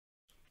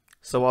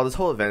So while this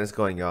whole event is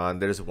going on,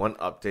 there's one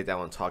update that I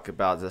want to talk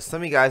about that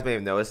some of you guys may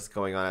have noticed is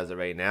going on as of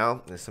right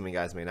now, and some of you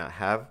guys may not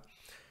have.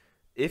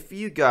 If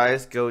you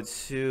guys go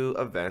to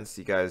events,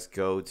 you guys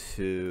go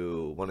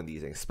to one of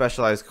these things,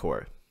 specialized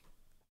core.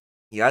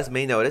 You guys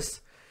may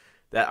notice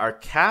that our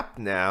cap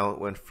now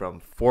went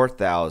from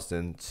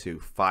 4,000 to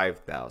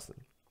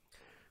 5,000.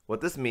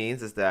 What this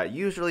means is that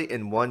usually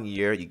in 1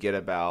 year you get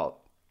about,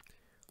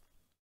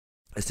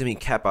 assuming you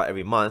cap out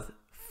every month,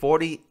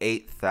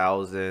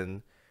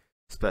 48,000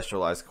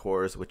 specialized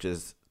cores, which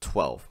is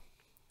 12.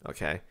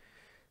 Okay,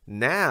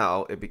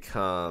 now it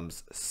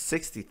becomes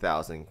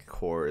 60,000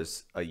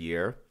 cores a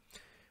year,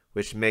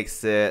 which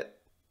makes it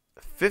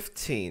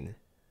 15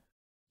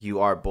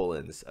 UR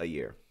Bulins a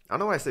year. I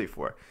don't know what I said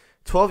before.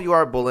 12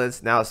 UR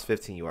Bulins, now it's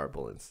 15 UR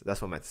Bulins.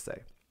 That's what I meant to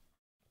say.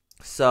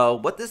 So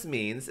what this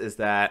means is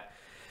that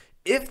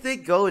if they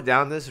go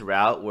down this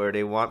route where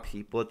they want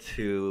people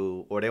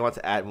to, or they want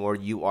to add more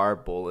UR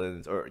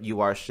Bulins or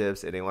UR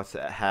ships, and they want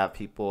to have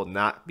people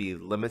not be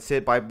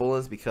limited by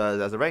Bulins,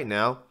 because as of right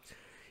now,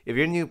 if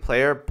you're a new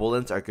player,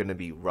 Bulins are going to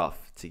be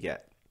rough to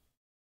get,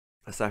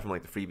 aside from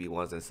like the freebie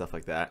ones and stuff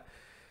like that.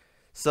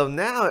 So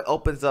now it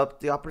opens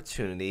up the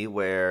opportunity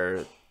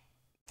where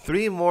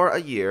 3 more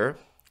a year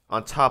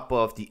on top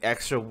of the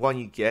extra 1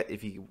 you get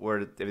if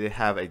they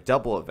have a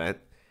double event.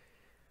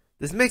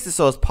 This makes it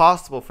so it's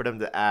possible for them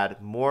to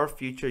add more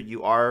future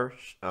UR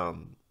ships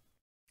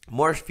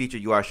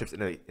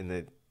in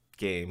the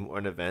game or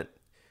an event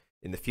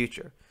in the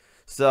future.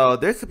 So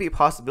there could be a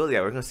possibility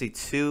that we're going to see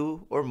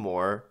 2 or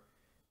more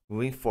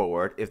moving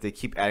forward if they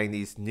keep adding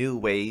these new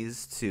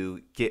ways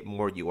to get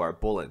more UR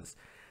Bulins.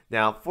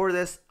 Now for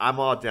this,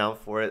 I'm all down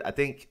for it. I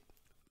think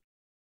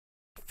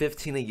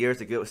 15 a year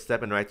is a good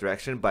step in the right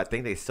direction, but I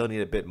think they still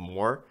need a bit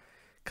more,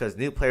 because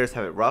new players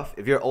have it rough.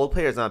 If you're an old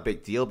player, it's not a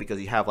big deal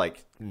because you have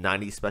like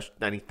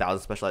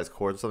 90,000 specialized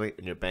cores or something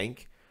in your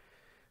bank.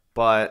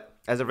 But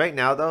as of right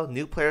now, though,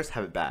 new players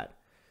have it bad.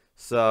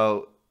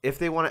 So if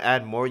they want to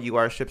add more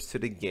UR ships to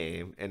the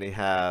game, and they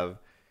have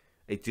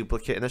a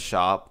duplicate in the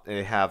shop, and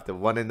they have the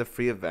one in the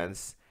free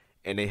events,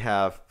 and they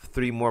have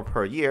 3 more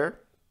per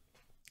year,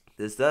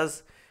 this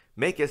does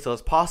make it so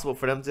it's possible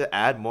for them to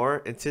add more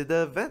into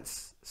the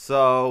events.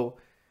 So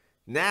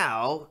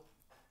now,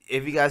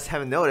 if you guys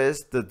haven't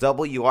noticed, the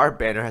double UR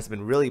banner has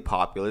been really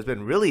popular. It's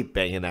been really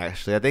banging,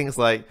 actually. I think it's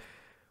like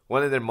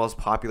one of their most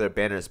popular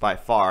banners by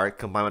far,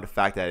 combined with the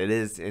fact that it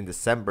is in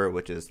December,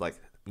 which is like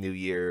New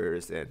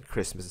Year's and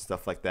Christmas and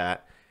stuff like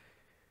that.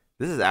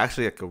 This is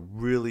actually like a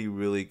really,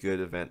 really good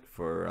event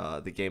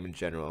for the game in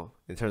general,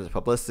 in terms of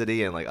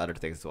publicity and like other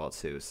things as well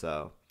too.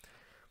 So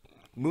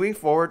moving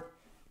forward,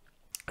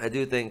 I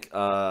do think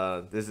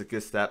this is a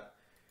good step.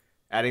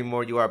 Adding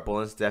more UR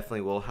Bulins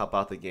definitely will help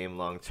out the game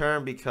long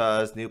term,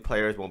 because new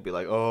players won't be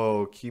like,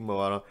 oh,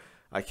 Kimo,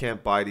 I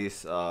can't buy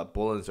these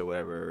Bulins or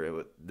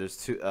whatever. There's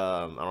too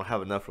I don't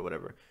have enough or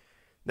whatever.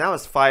 Now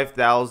it's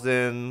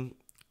 5,000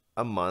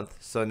 a month.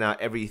 So now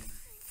every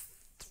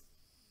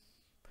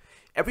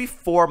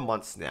 4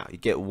 months now you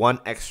get 1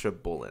 extra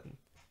Bulin.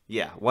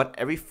 Yeah,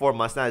 every 4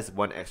 months now is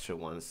 1 extra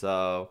one.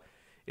 So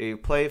if you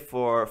play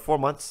for 4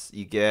 months,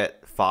 you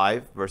get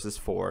 5 versus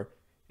 4.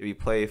 If you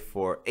play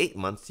for 8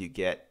 months, you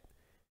get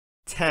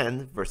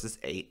 10 versus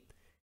 8,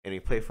 and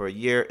you play for a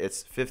year,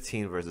 it's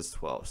 15 versus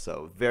 12.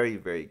 So very,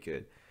 very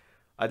good.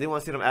 I do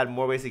want to see them add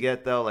more ways to get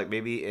it, though, like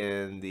maybe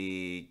in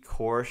the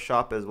core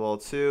shop as well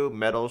too,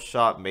 metal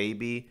shop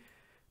maybe,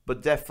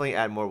 but definitely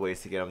add more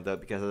ways to get them, though,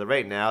 because as of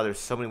right now there's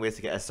so many ways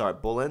to get SR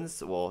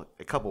Bulins. Well,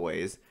 a couple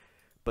ways,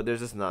 but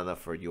there's just not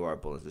enough for UR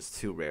Bulins. It's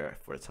too rare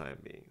for the time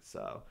being.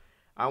 So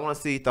I want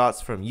to see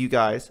thoughts from you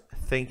guys.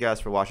 Thank you guys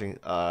for watching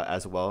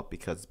as well,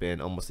 because it's been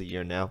almost a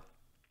year now,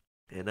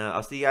 and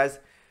I'll see you guys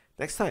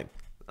next time.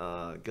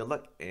 Good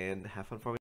luck and have fun for me.